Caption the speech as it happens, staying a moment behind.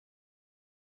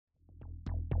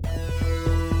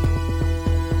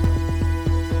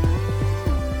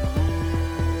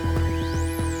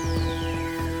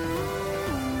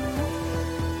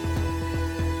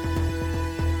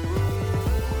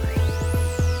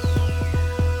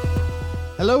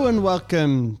Hello and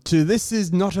welcome to This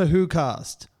Is Not a Who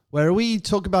Cast, where we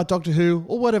talk about Doctor Who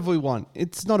or whatever we want.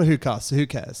 It's not a Who Cast, so who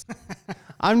cares?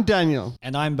 I'm Daniel.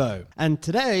 And I'm Bo. And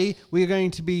today we are going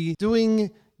to be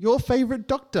doing your favourite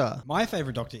Doctor. My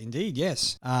favourite Doctor, indeed,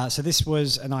 yes. So this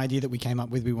was an idea that we came up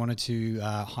with. We wanted to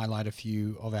highlight a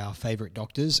few of our favourite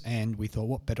Doctors, and we thought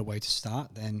what better way to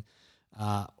start than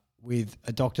with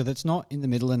a Doctor that's not in the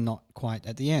middle and not quite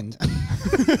at the end.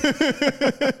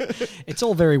 It's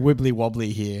all very wibbly-wobbly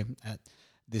here at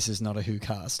This Is Not a Who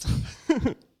Cast.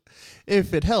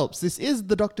 If it helps, this is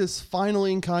the Doctor's final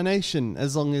incarnation,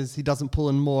 as long as he doesn't pull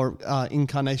in more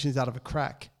incarnations out of a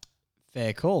crack.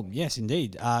 Fair call. Yes,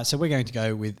 indeed. So we're going to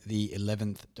go with the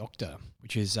 11th Doctor,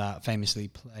 which is famously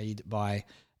played by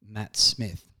Matt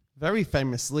Smith. Very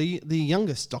famously, the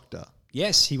youngest Doctor.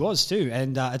 Yes, he was too.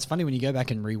 And it's funny when you go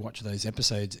back and rewatch those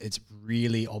episodes, it's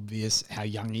really obvious how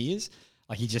young he is.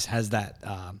 Like he just has that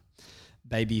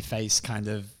baby face kind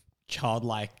of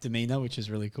childlike demeanor, which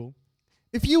is really cool.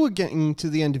 If you were getting to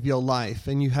the end of your life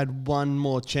and you had one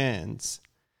more chance,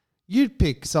 you'd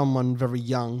pick someone very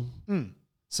young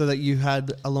so that you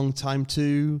had a long time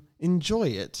to enjoy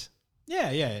it. Yeah.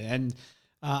 And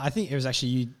I think it was actually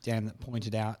you, Dan, that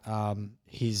pointed out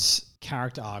his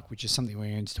character arc, which is something we're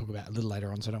going to talk about a little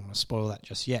later on, so I don't want to spoil that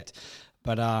just yet.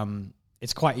 But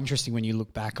it's quite interesting when you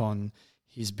look back on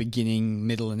his beginning,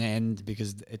 middle, and end,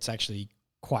 because it's actually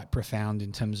quite profound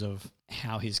in terms of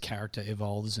how his character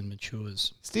evolves and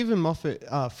matures. Stephen Moffat,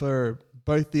 for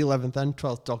both the 11th and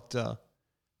 12th Doctor,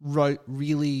 wrote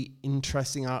really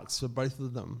interesting arcs for both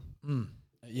of them.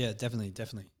 Yeah, definitely.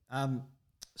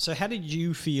 So how did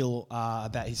you feel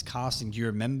about his casting? Do you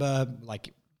remember,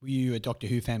 like, were you a Doctor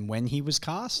Who fan when he was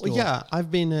cast? Well, yeah,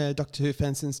 I've been a Doctor Who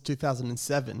fan since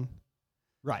 2007.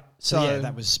 Right. So yeah,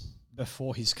 that was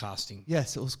before his casting.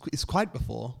 Yes, it's quite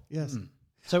before, yes.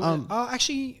 So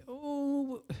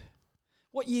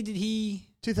what year did he...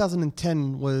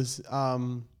 2010 was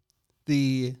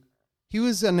he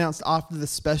was announced after the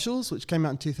specials, which came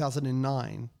out in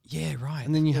 2009. Yeah, right.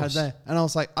 And then you had that. And I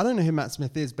was like, I don't know who Matt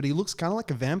Smith is, but he looks kind of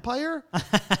like a vampire.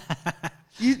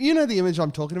 You know the image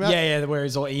I'm talking about? Yeah, where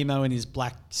he's all emo in his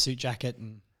black suit jacket.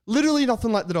 And literally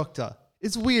nothing like the Doctor.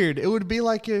 It's weird. It would be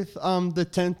like if the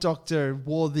 10th Doctor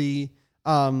wore the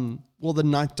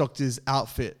 9th Doctor's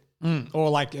outfit. Or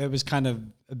like it was kind of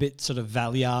a bit sort of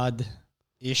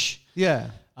Valiard-ish.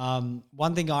 Yeah.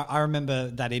 One thing I remember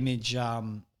that image...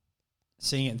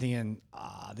 seeing it and thinking,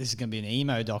 this is going to be an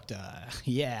emo Doctor.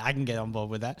 Yeah, I can get on board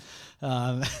with that.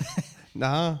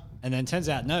 Nah. And then turns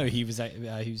out, no, he was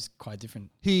quite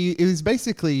different. He is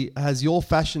basically has your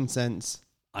fashion sense.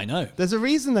 I know. There's a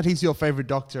reason that he's your favorite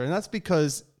Doctor, and that's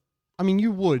because, I mean,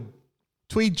 you would.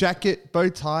 Tweed jacket, bow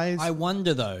ties. I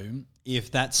wonder, though, if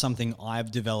that's something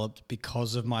I've developed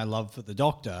because of my love for the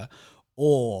Doctor,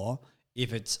 or...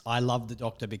 if it's I love the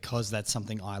Doctor because that's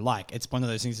something I like. It's one of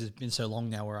those things that's been so long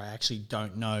now where I actually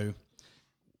don't know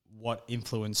what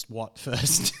influenced what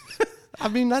first. I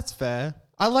mean, that's fair.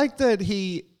 I like that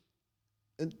he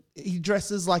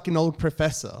dresses like an old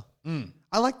professor.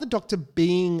 I like the Doctor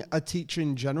being a teacher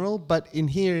in general, but in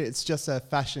here it's just a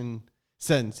fashion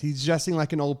sense. He's dressing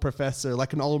like an old professor,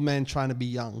 like an old man trying to be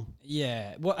young.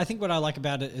 Yeah. Well, I think what I like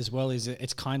about it as well is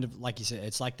it's kind of, like you said,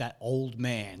 it's like that old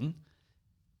man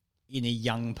in a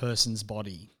young person's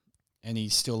body, and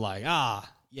he's still like,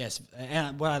 yes.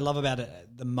 And what I love about it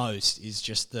the most is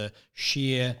just the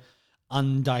sheer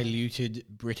undiluted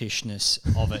Britishness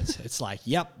of it. It's like,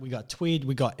 yep, we got tweed,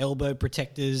 we got elbow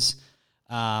protectors,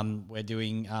 we're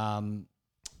doing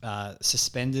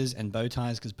suspenders and bow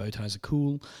ties because bow ties are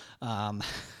cool.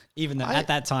 Even though at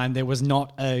that time there was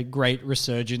not a great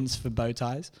resurgence for bow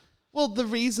ties. Well, the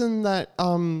reason that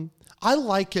I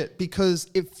like it because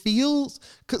it feels...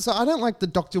 So I don't like the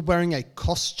Doctor wearing a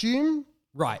costume.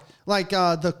 Right. Like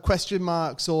the question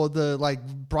marks or the like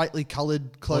brightly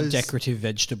coloured clothes. Or decorative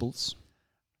vegetables.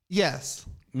 Yes.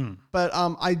 But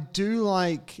I do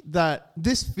like that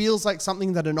this feels like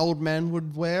something that an old man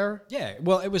would wear. Yeah.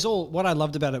 Well, it was all... What I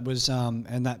loved about it was...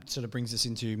 and that sort of brings us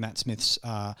into Matt Smith's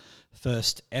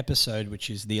first episode,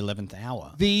 which is The 11th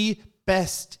Hour. The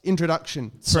best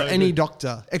introduction for any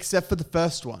Doctor, except for the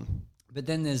first one. But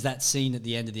then there's that scene at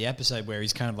the end of the episode where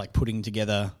he's kind of like putting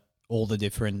together all the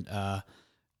different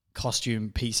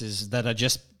costume pieces that are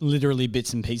just literally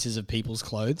bits and pieces of people's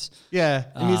clothes. Yeah.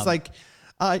 And he's like,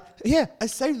 I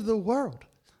saved the world.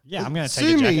 Yeah, I'm going to take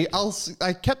Sue a me, jacket.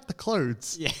 I kept the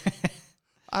clothes. Yeah.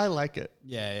 I like it.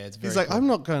 Yeah, it's very He's like, cool. I'm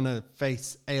not going to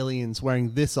face aliens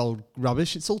wearing this old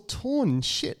rubbish. It's all torn and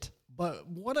shit. But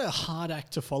what a hard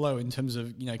act to follow in terms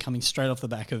of, coming straight off the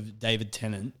back of David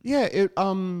Tennant. Yeah,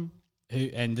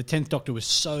 and the 10th Doctor was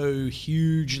so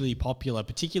hugely popular,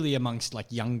 particularly amongst like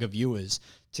younger viewers,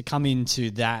 to come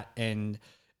into that and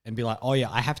be like, oh yeah,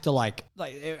 I have to like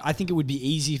I think it would be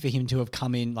easy for him to have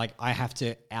come in like, I have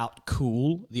to out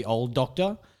cool the old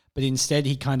Doctor. But instead,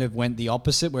 he kind of went the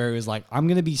opposite, where he was like, I'm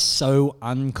going to be so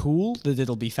uncool that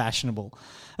it'll be fashionable.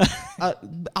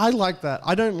 I like that.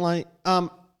 I don't like...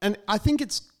 and I think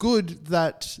it's good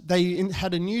that they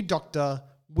had a new Doctor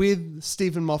with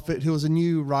Stephen Moffat, who was a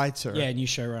new writer. Yeah, new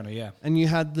showrunner, yeah. And you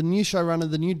had the new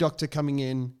showrunner, the new Doctor coming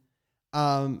in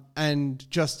and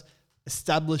just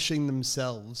establishing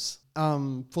themselves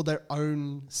for their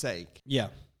own sake. Yeah.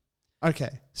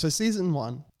 Okay, so season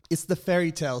 1, it's the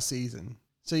fairy tale season.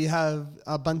 So you have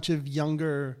a bunch of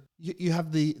younger... You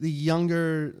have the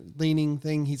younger leaning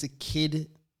thing. He's a kid.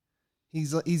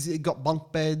 He's got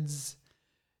bunk beds.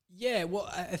 Yeah, well,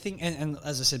 I think, and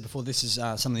as I said before, this is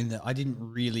something that I didn't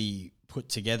really put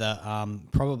together,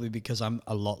 probably because I'm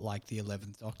a lot like the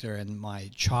 11th Doctor and my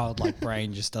childlike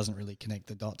brain just doesn't really connect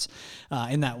the dots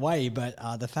in that way.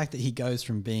 But the fact that he goes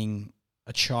from being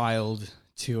a child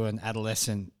to an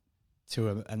adolescent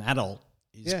to an adult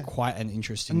is quite an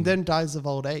interesting... And then dies of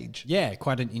old age. Yeah,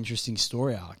 quite an interesting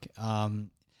story arc.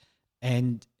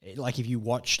 And like if you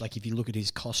look at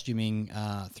his costuming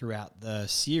throughout the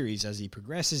series as he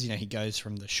progresses, he goes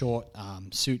from the short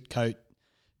suit coat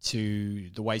to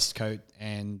the waistcoat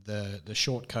and the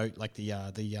short coat, like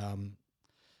I think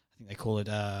they call it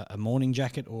a morning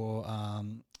jacket, or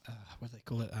what do they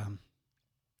call it?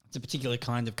 It's a particular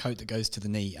kind of coat that goes to the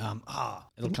knee.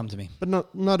 It'll come to me. But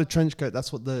not a trench coat.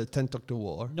 That's what the 10th Doctor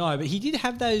wore. No, but he did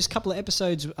have those couple of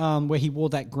episodes where he wore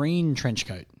that green trench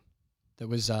coat. That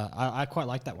was I quite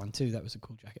like that one too. That was a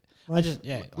cool jacket.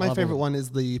 My favorite one is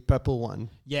the purple one.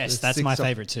 Yes, that's my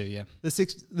favorite too. Yeah, the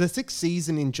sixth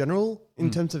season in general,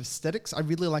 in terms of aesthetics, I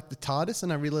really like the TARDIS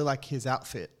and I really like his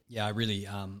outfit. Yeah, I really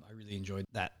enjoyed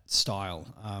that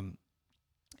style.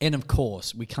 And of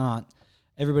course, we can't.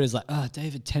 Everybody's like, oh,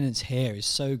 David Tennant's hair is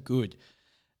so good.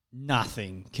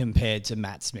 Nothing compared to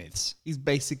Matt Smith's. He's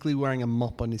basically wearing a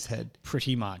mop on his head.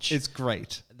 Pretty much. It's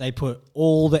great. They put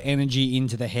all the energy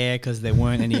into the hair because there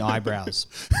weren't any eyebrows.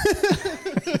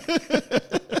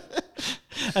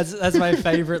 That's my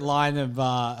favorite line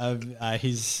of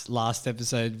his last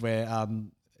episode, where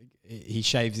he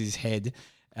shaves his head,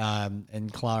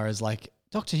 and Clara's like,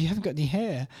 Doctor, you haven't got any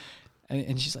hair.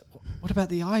 And she's like, what about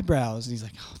the eyebrows? And he's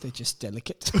like, oh, they're just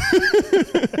delicate.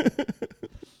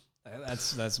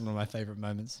 That's one of my favorite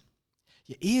moments.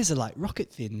 Your ears are like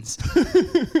rocket fins.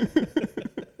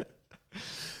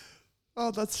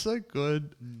 Oh, that's so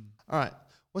good. All right.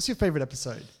 What's your favorite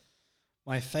episode?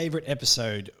 My favorite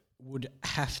episode would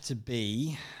have to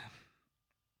be...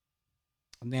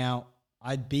 Now,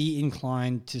 I'd be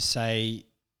inclined to say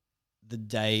the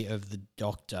Day of the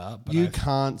Doctor. But you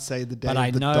can't say the Day of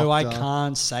the Doctor. But I know I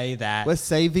can't say that. We're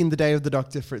saving the Day of the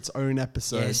Doctor for its own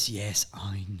episode. Yes,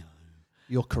 I know.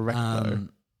 You're correct, though.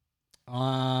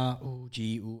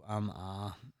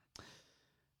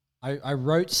 I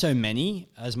wrote so many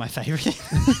as my favorite.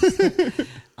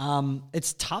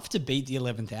 It's tough to beat the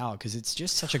 11th Hour because it's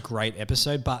just such a great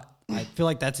episode, but I feel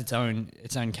like that's its own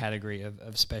category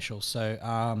of special.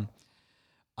 So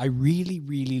I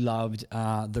really loved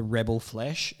the Rebel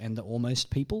Flesh and the Almost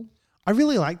People. I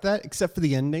really liked that, except for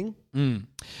the ending.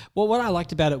 Well, what I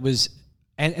liked about it was,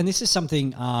 and this is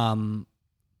something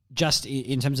just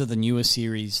in terms of the newer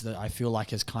series that I feel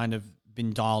like has kind of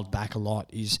been dialed back a lot,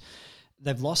 is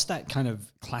they've lost that kind of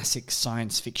classic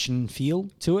science fiction feel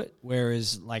to it.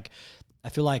 Whereas, like, I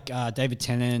feel like David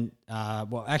Tennant,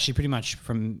 well, actually pretty much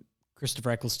from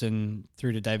Christopher Eccleston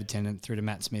through to David Tennant, through to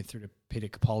Matt Smith, through to Peter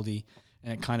Capaldi,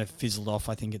 and it kind of fizzled off,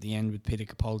 I think, at the end with Peter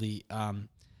Capaldi.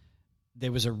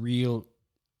 There was a real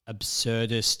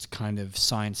absurdist kind of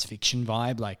science fiction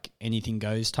vibe, like anything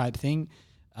goes type thing.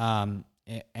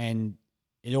 And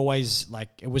it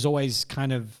was always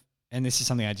kind of, and this is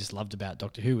something I just loved about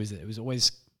Doctor Who, is that it was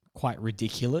always quite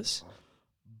ridiculous,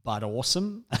 but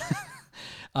awesome.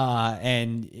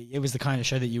 And it was the kind of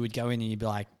show that you would go in and you'd be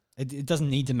like, it doesn't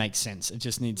need to make sense. It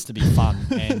just needs to be fun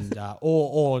and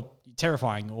or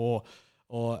terrifying or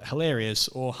hilarious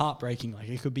or heartbreaking. Like,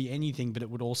 it could be anything, but it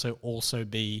would also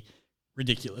be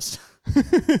ridiculous.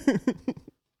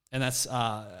 And that's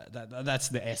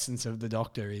the essence of the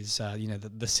Doctor, is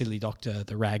the silly Doctor,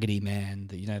 the raggedy man,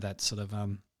 that sort of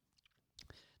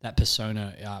that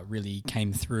persona really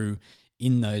came through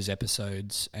in those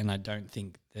episodes, and I don't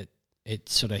think that it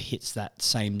sort of hits that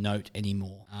same note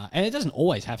anymore. And it doesn't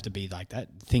always have to be like that.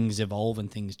 Things evolve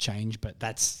and things change, but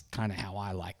that's kind of how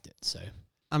I liked it. So,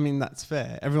 I mean, that's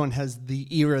fair. Everyone has the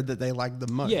era that they like the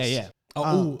most. Yeah.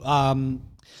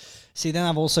 See, then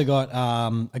I've also got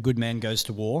A Good Man Goes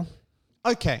to War.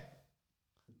 Okay.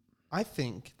 I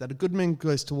think that A Good Man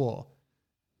Goes to War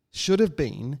should have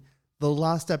been the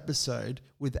last episode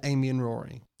with Amy and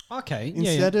Rory. Okay.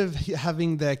 Instead of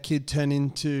having their kid turn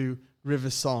into River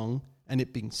Song and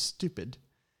it being stupid,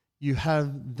 you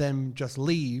have them just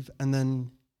leave and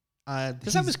then...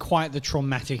 Because that was quite the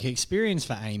traumatic experience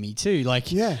for Amy too. Like,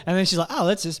 Yeah. And then she's like, oh,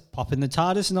 let's just pop in the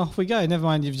TARDIS and off we go. Never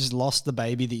mind, you've just lost the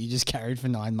baby that you just carried for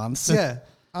 9 months. Yeah.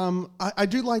 I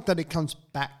do like that it comes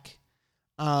back.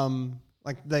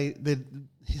 Like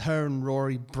her and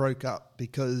Rory broke up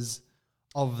because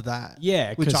of that.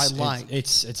 Yeah, which I 'cause like.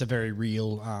 It's a very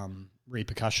real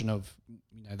repercussion of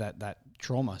that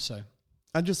trauma. So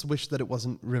I just wish that it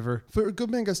wasn't River. For A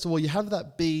Good Man Goes to War, you have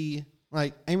that be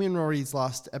like Amy and Rory's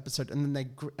last episode, and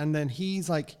then he's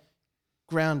like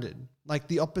grounded, like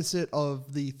the opposite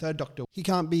of the Third Doctor. He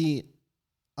can't leave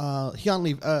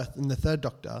Earth in the Third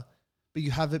Doctor, but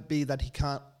you have it be that he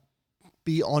can't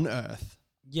be on Earth.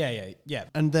 yeah.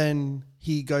 And then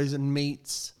he goes and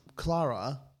meets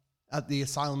Clara at the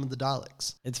Asylum of the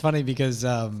Daleks. It's funny because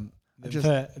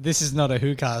this is not a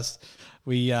Who cast.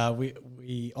 We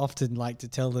often like to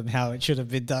tell them how it should have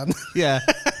been done. Yeah.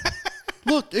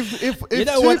 Look, if You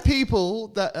know two what? people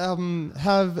that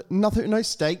have no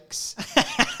stakes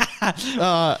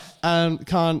and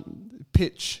can't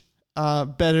pitch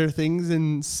better things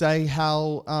and say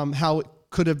how it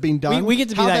could have been done, We get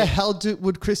to be how the that- hell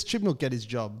would Chris Chibnall get his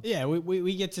job? Yeah,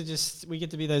 we get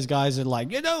to be those guys that are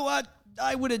like, you know what?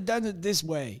 I would have done it this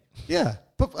way. Yeah,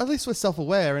 but at least we're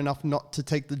self-aware enough not to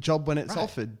take the job when it's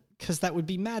offered. Because that would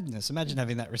be madness. Imagine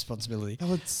having that responsibility. That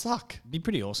would suck. Be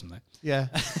pretty awesome though. Yeah,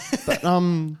 but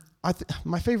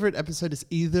my favorite episode is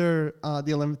either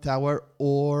the 11th Hour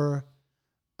or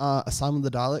Asylum of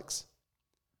the Daleks.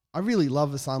 I really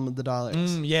love Asylum of the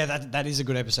Daleks. Yeah, that is a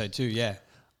good episode too. Yeah.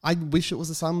 I wish it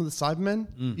was Asylum of the Cybermen.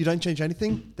 You don't change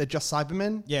anything; they're just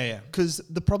Cybermen. Yeah. Because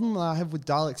the problem that I have with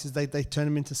Daleks is they turn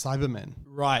them into Cybermen.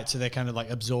 Right. So they're kind of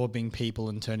like absorbing people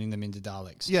and turning them into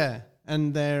Daleks. Yeah,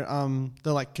 and they're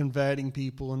like converting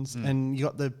people and you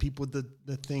got the people with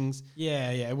the things.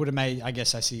 Yeah. It would have made. I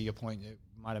guess I see your point. It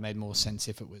might have made more sense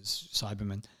if it was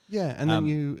Cybermen. Yeah, and then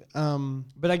you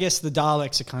But I guess the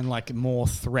Daleks are kind of like more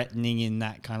threatening in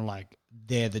that kind of like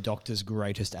they're the Doctor's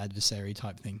greatest adversary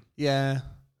type thing. yeah.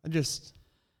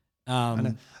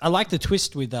 I like the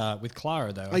twist with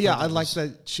Clara though. I like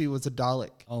that she was a Dalek.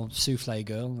 Old souffle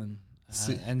girl and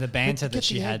the banter Get that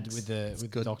she the had eggs. with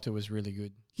the Doctor was really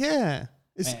good. Yeah.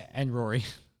 And Rory.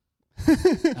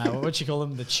 What you call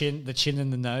them? The chin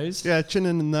and the nose. Yeah, chin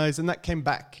in the nose, and that came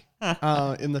back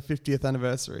in the 50th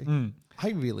anniversary. I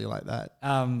really like that.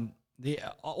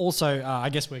 I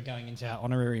guess we're going into our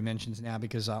honorary mentions now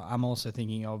because I'm also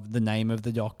thinking of The Name of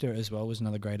the Doctor as well. Was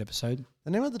another great episode, The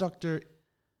Name of the Doctor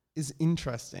is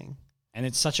interesting. and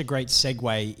it's such a great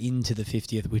segue into the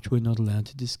 50th, which we're not allowed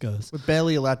to discuss. We're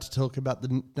barely allowed to talk about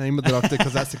the Name of the Doctor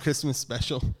because that's a Christmas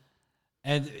special.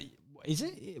 And is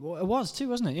it? It was too,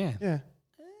 wasn't it? Yeah. Yeah.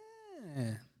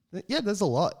 Yeah, there's a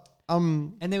lot.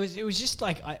 And it was just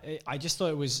like I just thought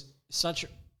it was such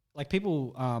like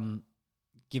people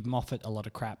give Moffat a lot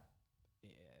of crap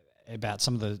about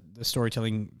some of the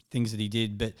storytelling things that he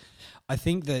did, but I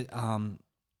think that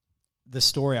the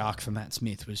story arc for Matt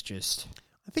Smith was just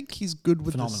I think he's good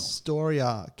with phenomenal. the story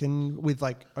arc and with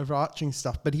like overarching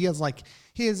stuff, but he has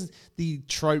the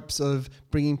tropes of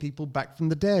bringing people back from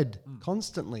the dead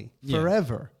constantly,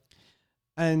 forever.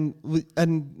 And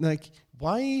like,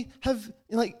 why have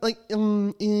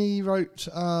he wrote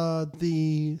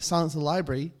the Silence of the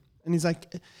Library, and he's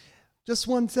like, just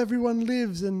once everyone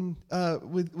lives, and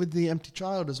with the empty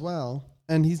child as well,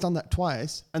 and he's done that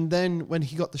twice. And then when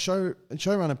he got the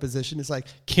showrunner position, it's like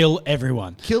kill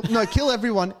everyone. kill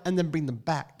everyone and then bring them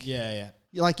back. Yeah.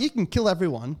 You're like, you can kill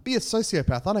everyone, be a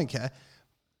sociopath, I don't care,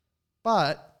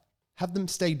 but have them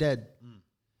stay dead.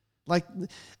 Like,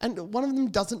 and one of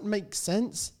them doesn't make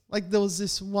sense. Like, there was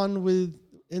this one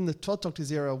in the 12th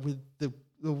Doctor's era with the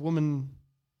woman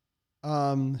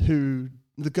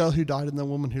the girl who died and the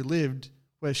woman who lived,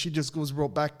 where she just was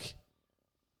brought back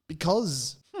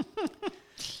because.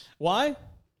 Why?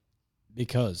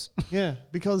 Because. Yeah,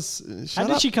 because. How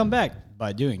did she come back?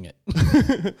 By doing it.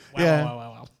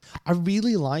 Wow. I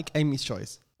really like Amy's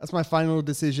Choice. That's my final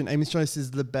decision. Amy's Choice is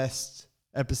the best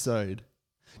episode.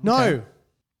 No,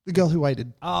 The Girl Who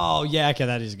Waited. Oh, yeah, okay,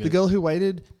 that is good. The Girl Who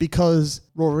Waited, because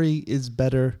Rory is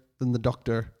better than the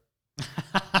Doctor.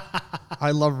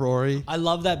 I love Rory. I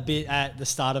love that bit at the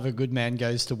start of A Good Man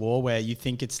Goes to War where you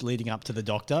think it's leading up to the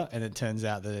Doctor and it turns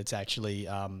out that it's actually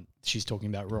she's talking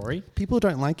about Rory. People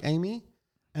don't like Amy,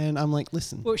 And I'm like,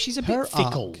 listen. Well, she's a her bit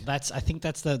fickle. arc- I think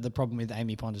that's the problem with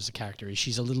Amy Pond as a character. Is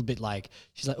she's a little bit like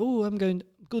oh, I'm going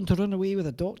to run away with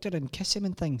a doctor and kiss him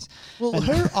and things. Well,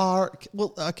 her arc.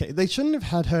 Well, okay, they shouldn't have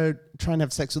had her try and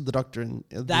have sex with the doctor.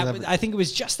 I think it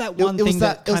was just that It- one it was thing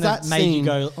that- that it was kind of that made you scene.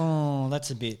 go, oh,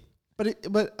 that's a bit.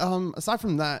 But aside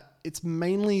from that, it's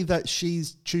mainly that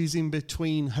she's choosing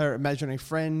between her imaginary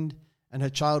friend and her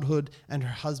childhood and her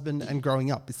husband and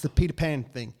growing up. It's the Peter Pan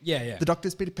thing. Yeah, yeah. The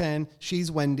doctor's Peter Pan,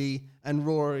 she's Wendy, and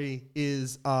Rory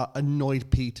is annoyed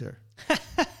Peter.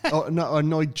 Or no,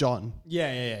 annoyed John.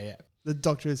 Yeah. The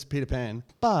doctor is Peter Pan.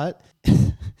 But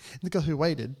the girl who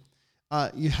waited,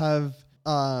 you have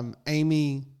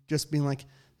Amy just being like,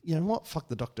 you know what? Fuck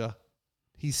the doctor.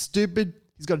 He's stupid.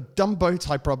 He's got a dumb bow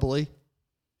tie probably.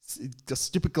 He's got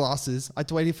stupid glasses. I had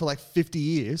to wait here for like 50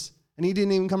 years. And he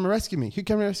didn't even come and rescue me. Who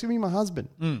came and rescue me? My husband.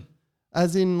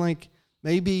 As in, like,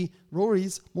 maybe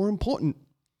Rory's more important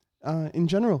in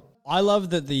general. I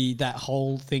love that that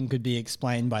whole thing could be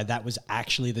explained by that was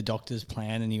actually the doctor's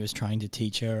plan and he was trying to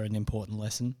teach her an important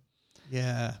lesson.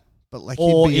 Yeah. But like,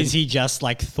 Or is he just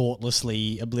like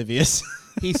thoughtlessly oblivious?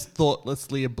 he's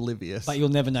thoughtlessly oblivious. But you'll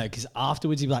never know because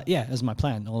afterwards he'd be like, yeah, that was my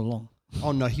plan all along.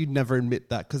 Oh no, he'd never admit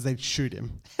that because they'd shoot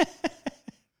him.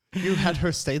 You had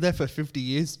her stay there for 50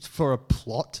 years for a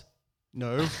plot?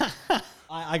 No.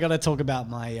 I got to talk about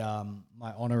my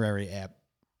my honorary app.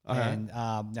 Okay. And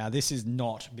now this is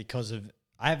not because of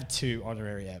I have 2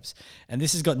 honorary apps, and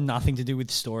this has got nothing to do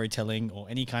with storytelling or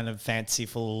any kind of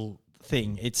fanciful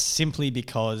thing. It's simply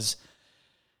because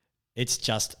it's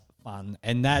just fun,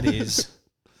 and that is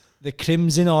the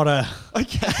Crimson Horror.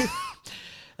 Okay.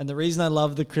 And the reason I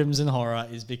love the Crimson Horror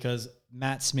is because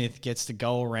Matt Smith gets to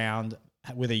go around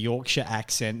with a Yorkshire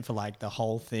accent for like the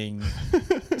whole thing,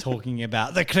 talking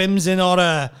about the Crimson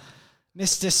Horror,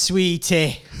 Mr.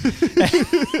 Sweetie.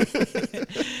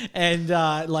 And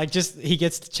like just he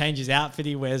gets to change his outfit.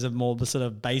 He wears a more sort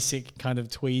of basic kind of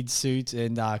tweed suit,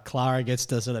 and Clara gets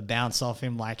to sort of bounce off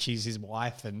him like she's his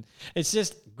wife, and it's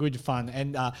just good fun.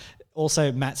 And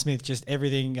also Matt Smith, just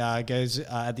everything goes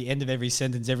at the end of every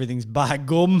sentence, everything's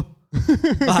bagum.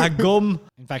 Bagum.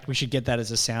 In fact, we should get that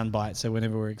as a sound bite. So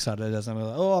whenever we're excited about something, we're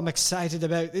like, oh, I'm excited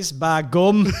about this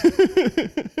bagum.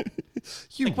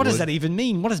 Like, what does that even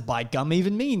mean? What does by gum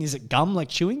even mean? Is it gum like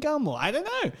chewing gum? Or I don't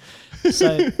know.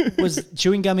 So was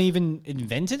chewing gum even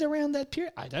invented around that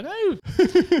period? I don't know.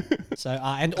 So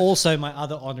and also my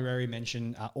other honorary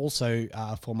mention, also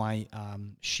for my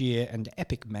sheer and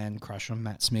epic man crush on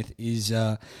Matt Smith is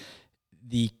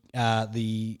the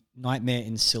Nightmare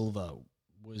in Silver.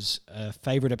 Was a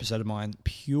favorite episode of mine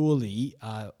purely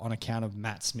on account of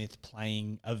Matt Smith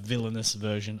playing a villainous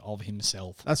version of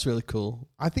himself. That's really cool.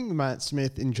 I think Matt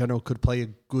Smith in general could play a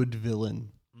good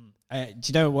villain. Do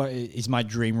you know what is my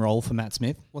dream role for Matt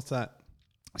Smith? What's that?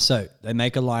 So they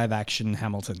make a live action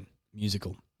Hamilton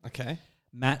musical. Okay.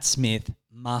 Matt Smith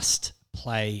must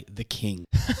play the king.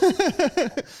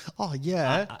 Oh,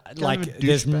 yeah. Like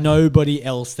there's nobody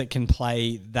else that can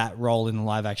play that role in a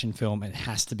live action film. It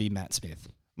has to be Matt Smith.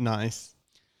 Nice.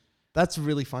 That's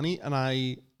really funny, and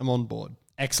I am on board.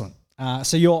 Excellent.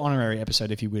 So your honorary episode,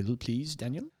 if you will, please,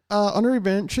 Daniel. Honorary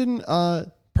mention,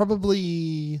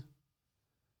 probably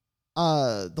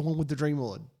the one with the Dream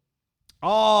Lord.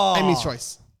 Oh, Amy's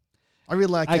Choice. I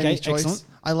really like Okay, Amy's Choice. excellent.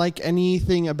 I like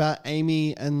anything about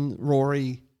Amy and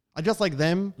Rory. I just like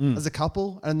them as a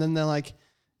couple, and then they're like,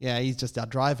 yeah, he's just our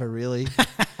driver, really.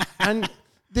 And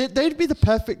they'd be the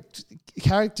perfect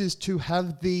characters to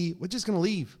have we're just going to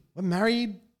leave. We're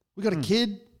married. We got a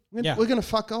kid. We're going to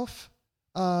fuck off.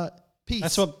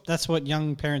 Peace. That's what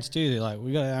young parents do. They're like,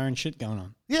 we got our own shit going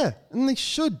on. Yeah, and they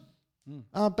should.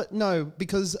 But no,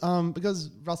 because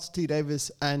Russell T Davies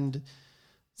and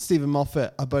Stephen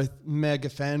Moffat are both mega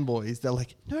fanboys. They're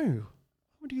like, no, why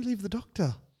would you leave the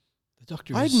Doctor? The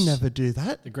Doctor I'd is never do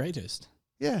that. the greatest.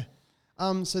 Yeah.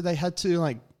 So they had to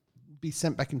like be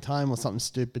sent back in time or something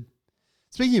stupid.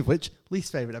 Speaking of which,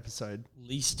 least favorite episode.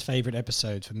 Least favorite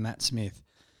episode for Matt Smith.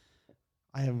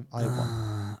 I have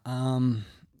one.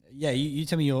 Yeah, you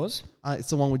tell me yours. It's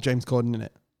the one with James Corden in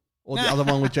it, or the other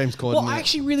one with James Corden. Well, in I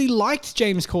actually really liked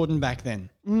James Corden back then.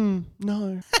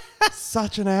 No,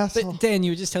 such an asshole. But Dan,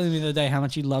 you were just telling me the other day how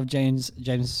much you love James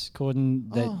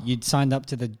Corden, that you'd signed up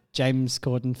to the James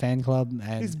Corden fan club.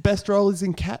 And His best role is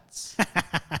in Cats.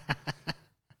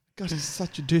 God, he's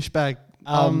such a douchebag.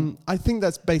 I think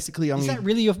that's basically only. is that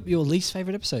really your least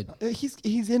favorite episode?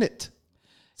 He's in it.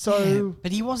 So,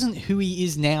 But he wasn't who he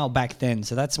is now back then,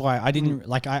 so that's why I didn't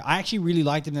like. I actually really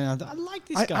liked him, and I thought, I like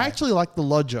this guy. I actually like the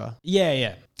Lodger.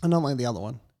 yeah. I don't like the other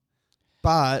one.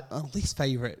 But least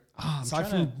favorite, aside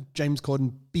trying from James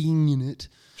Corden being in it,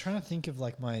 trying to think of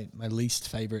like my least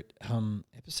favorite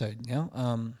episode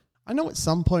now. I know at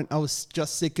some point I was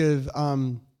just sick of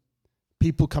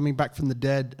people coming back from the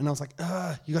dead, and I was like,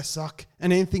 you guys suck.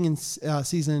 And anything in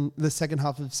the second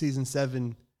half of season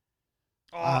 7,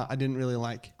 I didn't really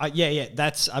like. Yeah,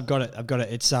 I've got it.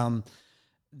 It's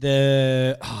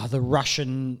the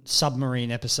Russian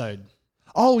submarine episode.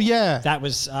 Oh yeah, That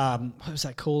was what was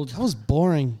that called? that was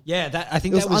boring. Yeah, I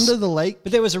think It was that was under the lake.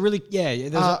 But there was a really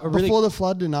there was a really before the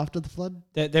flood and after the flood.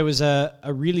 there was a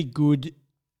really good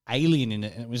alien in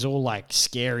it, and it was all like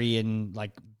scary and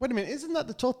like. Wait a minute, isn't that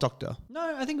the 12th Doctor?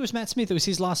 No, I think it was Matt Smith. It was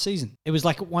his last season. It was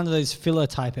like one of those filler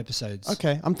type episodes.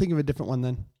 Okay, I'm thinking of a different one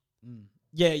then.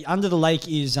 Yeah, Under the Lake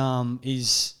is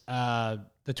the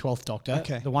 12th Doctor.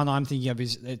 Okay. The one I'm thinking of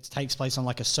is it takes place on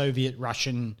like a Soviet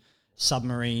Russian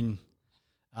submarine.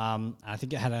 I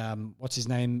think it had what's his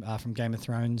name from Game of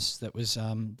Thrones that was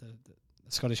the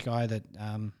Scottish guy that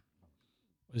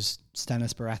was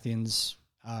Stannis Baratheon's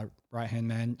right hand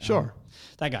man. Sure.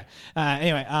 That guy.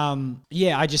 Anyway,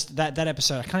 yeah, I just that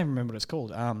episode I can't even remember what it's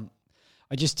called.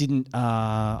 I just didn't.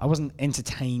 I wasn't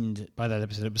entertained by that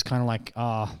episode. It was kind of like,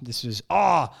 this was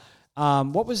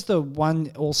what was the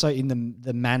one also in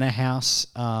the Manor House?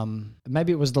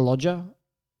 Maybe it was the Lodger,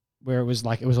 where it was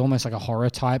almost like a horror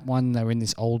type one. They were in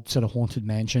this old sort of haunted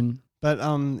mansion. But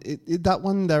that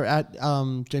one, they're at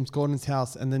James Gordon's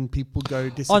house, and then people go Oh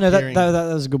disappearing. no,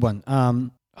 that was a good one.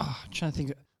 I'm trying to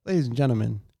think. Ladies and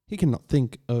gentlemen, he cannot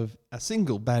think of a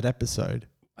single bad episode.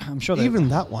 I'm sure Even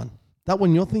that one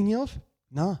you're thinking of?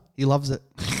 Nah, he loves it.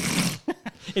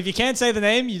 if you can't say the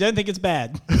name, you don't think it's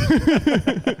bad.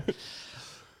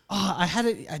 I had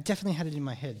it. I definitely had it in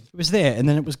my head. It was there, and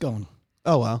then it was gone.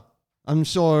 Oh well, I'm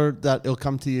sure that it'll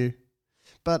come to you.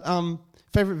 But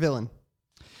favorite villain?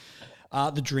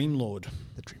 The Dream Lord.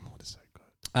 The Dream Lord is so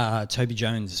good. Toby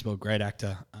Jones as well, great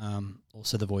actor.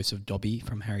 Also the voice of Dobby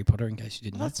from Harry Potter, in case you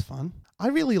didn't know. That's fun. I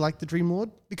really like the Dream Lord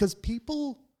because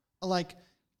people are like,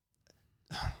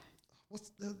 what's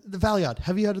the Valiard?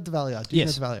 Have you heard of the Valiard? Do you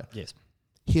know the Valiard? Yes.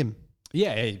 Him.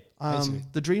 Yeah.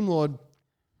 The Dream Lord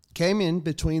came in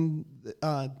between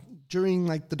during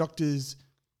like the Doctor's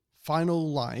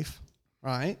final life,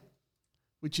 right?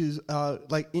 Which is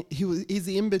he's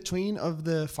the in between of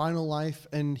the final life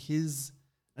and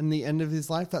the end of his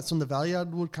life. That's when the Valiard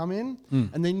would come in,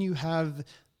 and then you have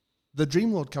the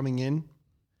Dream Lord coming in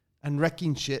and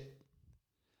wrecking shit,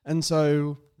 and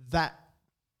so that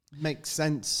makes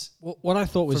sense. What I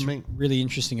thought was me. really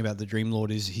interesting about the Dream Lord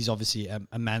is he's obviously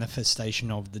a manifestation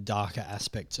of the darker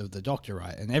aspects of the Doctor,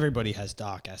 right? And everybody has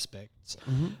dark aspects.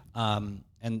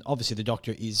 And obviously the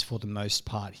Doctor is, for the most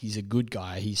part, he's a good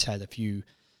guy. He's had a few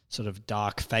sort of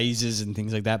dark phases and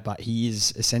things like that, but he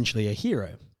is essentially a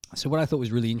hero. So what I thought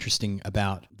was really interesting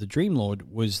about the Dream Lord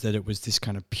was that it was this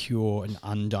kind of pure and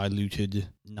undiluted,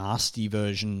 nasty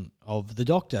version of the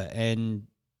Doctor. And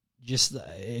just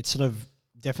it sort of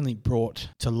definitely brought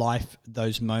to life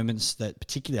those moments that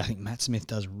particularly I think Matt Smith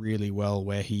does really well,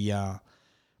 where he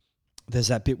there's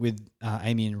that bit with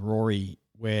Amy and Rory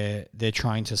where they're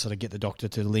trying to sort of get the Doctor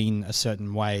to lean a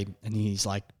certain way, and he's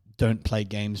like, don't play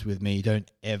games with me.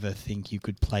 Don't ever think you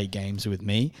could play games with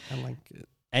me. I like it.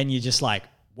 And you're just like,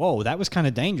 whoa, that was kind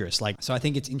of dangerous. Like, so I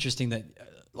think it's interesting that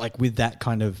like with that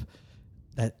kind of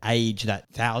that age, that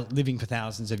living for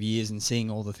thousands of years and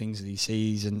seeing all the things that he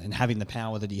sees and having the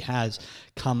power that he has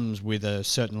comes with a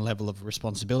certain level of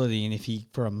responsibility. And if he,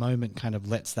 for a moment, kind of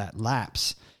lets that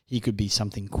lapse, he could be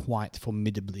something quite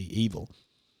formidably evil.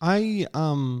 I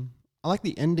like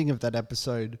the ending of that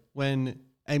episode when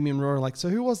Amy and Rory are like, so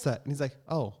who was that? And he's like,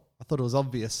 oh, I thought it was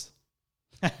obvious.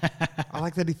 I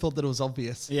like that he thought that it was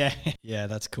obvious. Yeah. Yeah,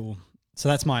 that's cool. So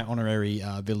that's my honorary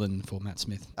villain for Matt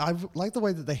Smith. I like the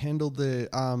way that they handled the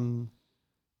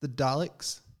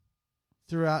Daleks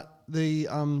throughout the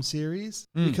series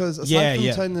because aside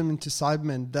from turning them into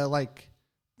Cybermen,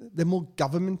 they're more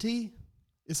governmenty.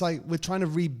 It's like we're trying to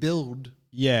rebuild.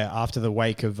 Yeah, after the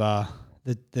wake of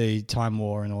the Time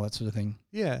War and all that sort of thing.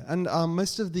 Yeah, and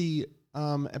most of the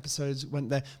episodes went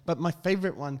there. But my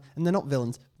favorite one, and they're not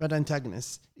villains, but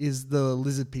antagonists, is the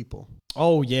lizard people.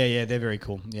 Oh, yeah, they're very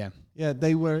cool. Yeah. Yeah,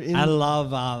 they were in... I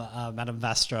love Madame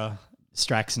Vastra,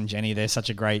 Strax and Jenny. They're such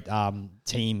a great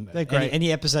team. They're great.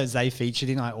 Any episodes they featured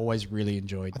in, I always really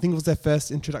enjoyed. I think it was their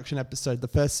first introduction episode, the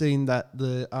first scene that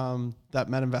that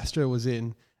Madame Vastra was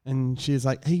in, and she's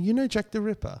like, hey, you know Jack the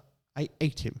Ripper? I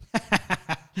ate him.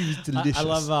 He was delicious. I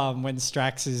love when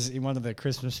Strax is in one of the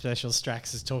Christmas specials.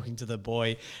 Strax is talking to the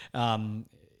boy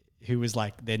who was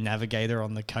like their navigator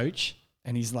on the coach,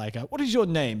 and he's like, "What is your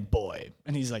name, boy?"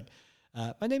 And he's like,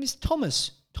 "My name is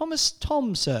Thomas. Thomas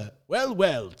Tom, sir.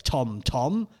 Well,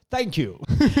 Tom, thank you.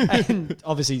 And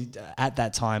obviously, at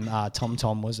that time,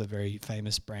 Tom was a very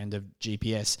famous brand of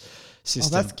GPS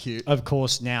system. Oh, that's cute. Of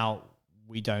course, now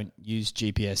we don't use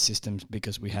GPS systems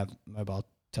because we have mobile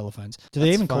telephones. Do they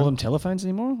That's even call fun. them telephones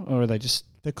anymore? Or are they just...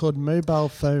 They're called mobile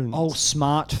phones. Oh,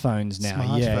 smartphones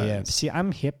now. Yeah. Smartphones. See,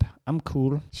 I'm hip. I'm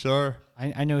cool. Sure.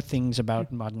 I know things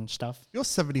about modern stuff. You're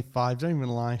 75. Don't even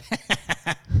lie.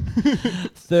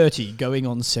 30 going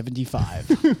on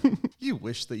 75. You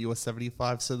wish that you were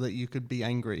 75 so that you could be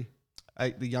angry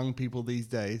at the young people these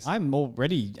days. I'm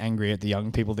already angry at the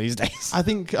young people these days. I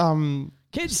think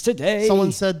Kids today.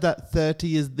 someone said that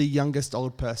 30 is the youngest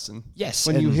old person. Yes.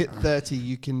 When you and hit 30,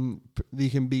 you can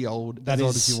be old, that as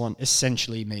old is as you want.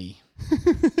 essentially me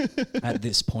at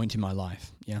this point in my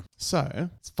life. Yeah. So,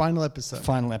 it's final episode.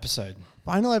 Final episode.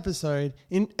 Final episode.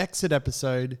 In exit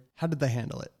episode, how did they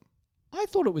handle it? I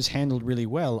thought it was handled really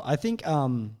well. I think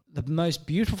the most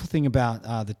beautiful thing about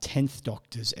the 10th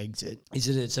Doctor's exit is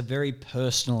that it's a very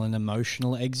personal and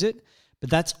emotional exit. But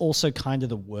that's also kind of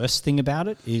the worst thing about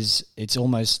it is it's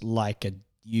almost like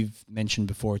you've mentioned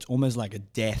before, it's almost like a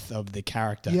death of the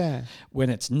character. Yeah. When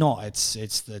it's not,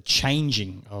 it's the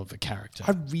changing of a character.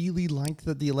 I really like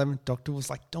that the 11th Doctor was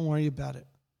like, don't worry about it.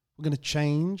 We're going to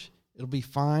change. It'll be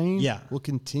fine. Yeah. We'll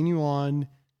continue on.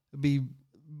 It'll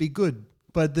be good.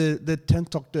 But the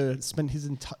 10th Doctor spent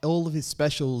all of his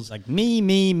specials Like me,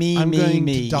 I'm going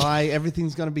me. to die.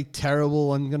 Everything's going to be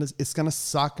terrible. It's going to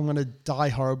suck. I'm going to die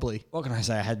horribly. What can I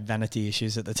say? I had vanity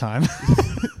issues at the time.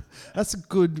 That's a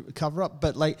good cover up.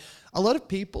 But like a lot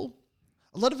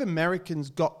of Americans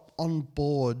got on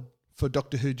board for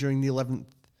Doctor Who during the 11th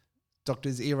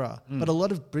Doctor's era. But a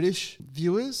lot of British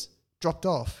viewers dropped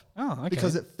off. Oh, okay.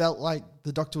 Because it felt like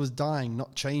the Doctor was dying,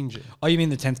 not changing. Oh, you mean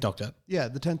the 10th Doctor? Yeah,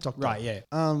 the 10th Doctor. Right, yeah.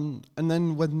 And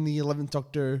then when the 11th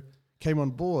Doctor came on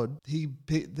board,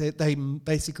 they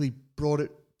basically brought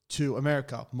it to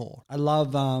America more. I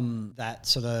love that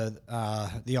sort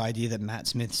of the idea that Matt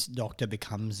Smith's Doctor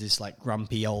becomes this like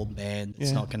grumpy old man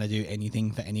that's Yeah. not going to do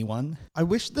anything for anyone. I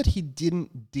wish that he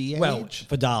didn't de-age. Well,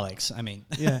 for Daleks, I mean.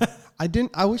 Yeah,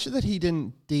 I wish that he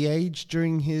didn't de-age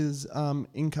during his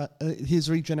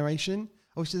regeneration.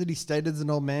 I wish that he stayed as an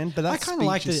old man. But that kinda speech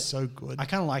liked is it. so good. I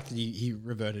kind of like that he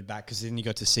reverted back because then you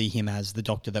got to see him as the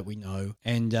Doctor that we know.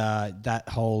 And that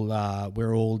whole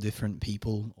we're all different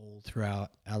people all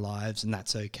throughout our lives and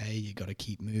that's okay. You got to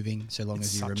keep moving so long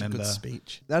as you Such remember. a good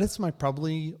speech. That is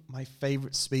probably my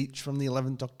favorite speech from the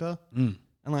 11th Doctor. And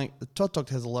like the 12th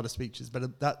Doctor has a lot of speeches,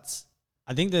 but that's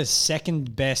I think the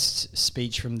second best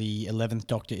speech from the 11th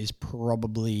Doctor is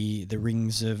probably The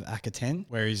Rings of Akaten,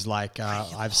 where he's like,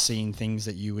 I've seen things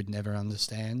that you would never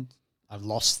understand. I've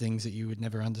lost things that you would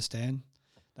never understand.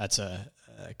 That's a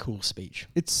cool speech.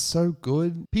 it's so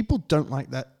good. People don't like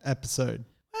that episode.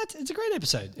 It's a great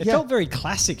episode. It Yeah. felt very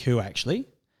classic Who, actually.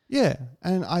 Yeah,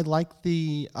 and I like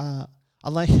the I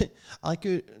like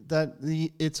it that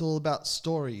it's all about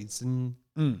stories and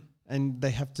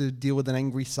they have to deal with an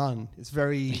angry son. It's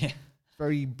very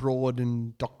very broad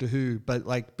in Doctor Who, but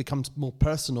like becomes more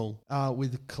personal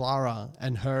with Clara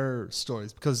and her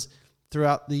stories because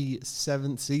throughout the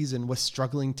 7th season we're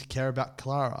struggling to care about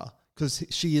Clara because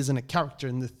she isn't a character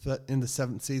in the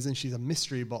 7th season. She's a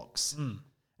mystery box, and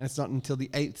it's not until the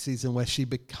 8th season where she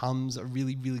becomes a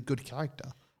really really good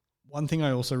character. One thing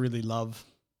I also really love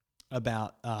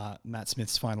about Matt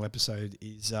Smith's final episode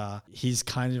is he's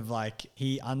kind of like,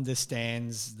 he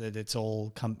understands that it's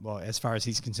all as far as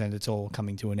he's concerned, it's all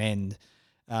coming to an end.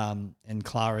 And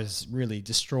Clara's really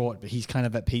distraught, but he's kind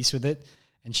of at peace with it.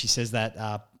 And she says that,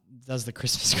 does the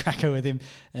Christmas cracker with him.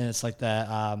 And it's like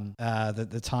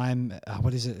the time,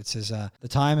 what is it? It says, the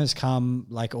time has come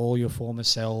like all your former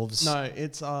selves. No,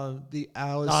 it's the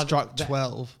hours struck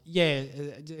 12. Yeah,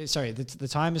 sorry. The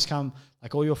time has come,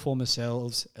 like all your former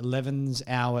selves. 11's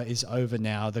hour is over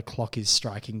now. The clock is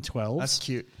striking 12. That's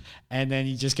cute. And then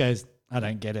he just goes, I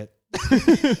don't get it.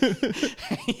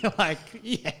 You're like,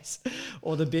 yes.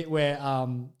 Or the bit where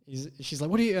she's like,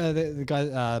 what are you, the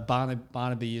guy,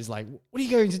 Barnaby is like, what are you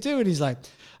going to do? And he's like,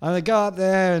 I'm going to go up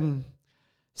there and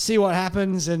see what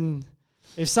happens. And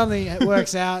if something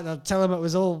works out, I'll tell him it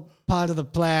was all part of the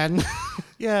plan.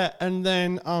 Yeah, and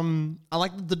then I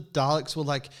like that the Daleks were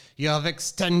like, you have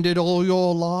extended all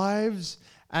your lives.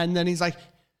 And then he's like,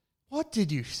 what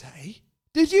did you say?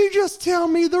 Did you just tell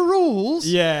me the rules?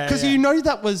 Yeah, Because yeah. you know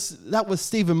that was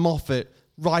Stephen Moffat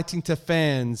writing to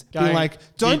fans, being Going, like,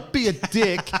 don't be a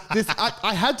dick.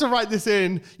 I had to write this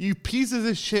in, you pieces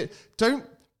of shit. Don't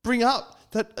bring up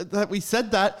that we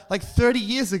said that like 30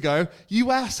 years ago,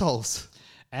 you assholes.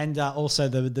 And also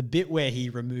the bit where he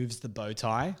removes the bow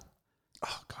tie.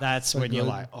 That's when you're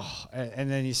like, oh, and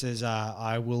then he says,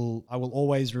 I will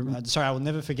always, sorry, I will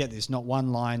never forget this. Not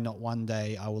one line, not one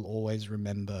day. I will always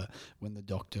remember when the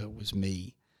doctor was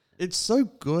me. It's so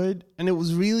good, and it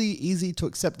was really easy to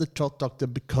accept the 12th Doctor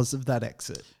because of that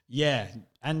exit. Yeah,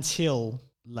 until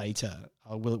later,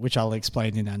 which I'll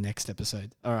explain in our next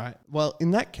episode. All right. Well,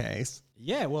 in that case.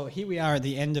 Yeah, well, here we are at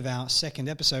the end of our second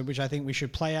episode, which I think we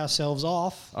should play ourselves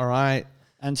off. All right.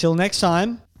 Until next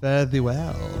time. Fare thee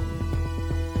well.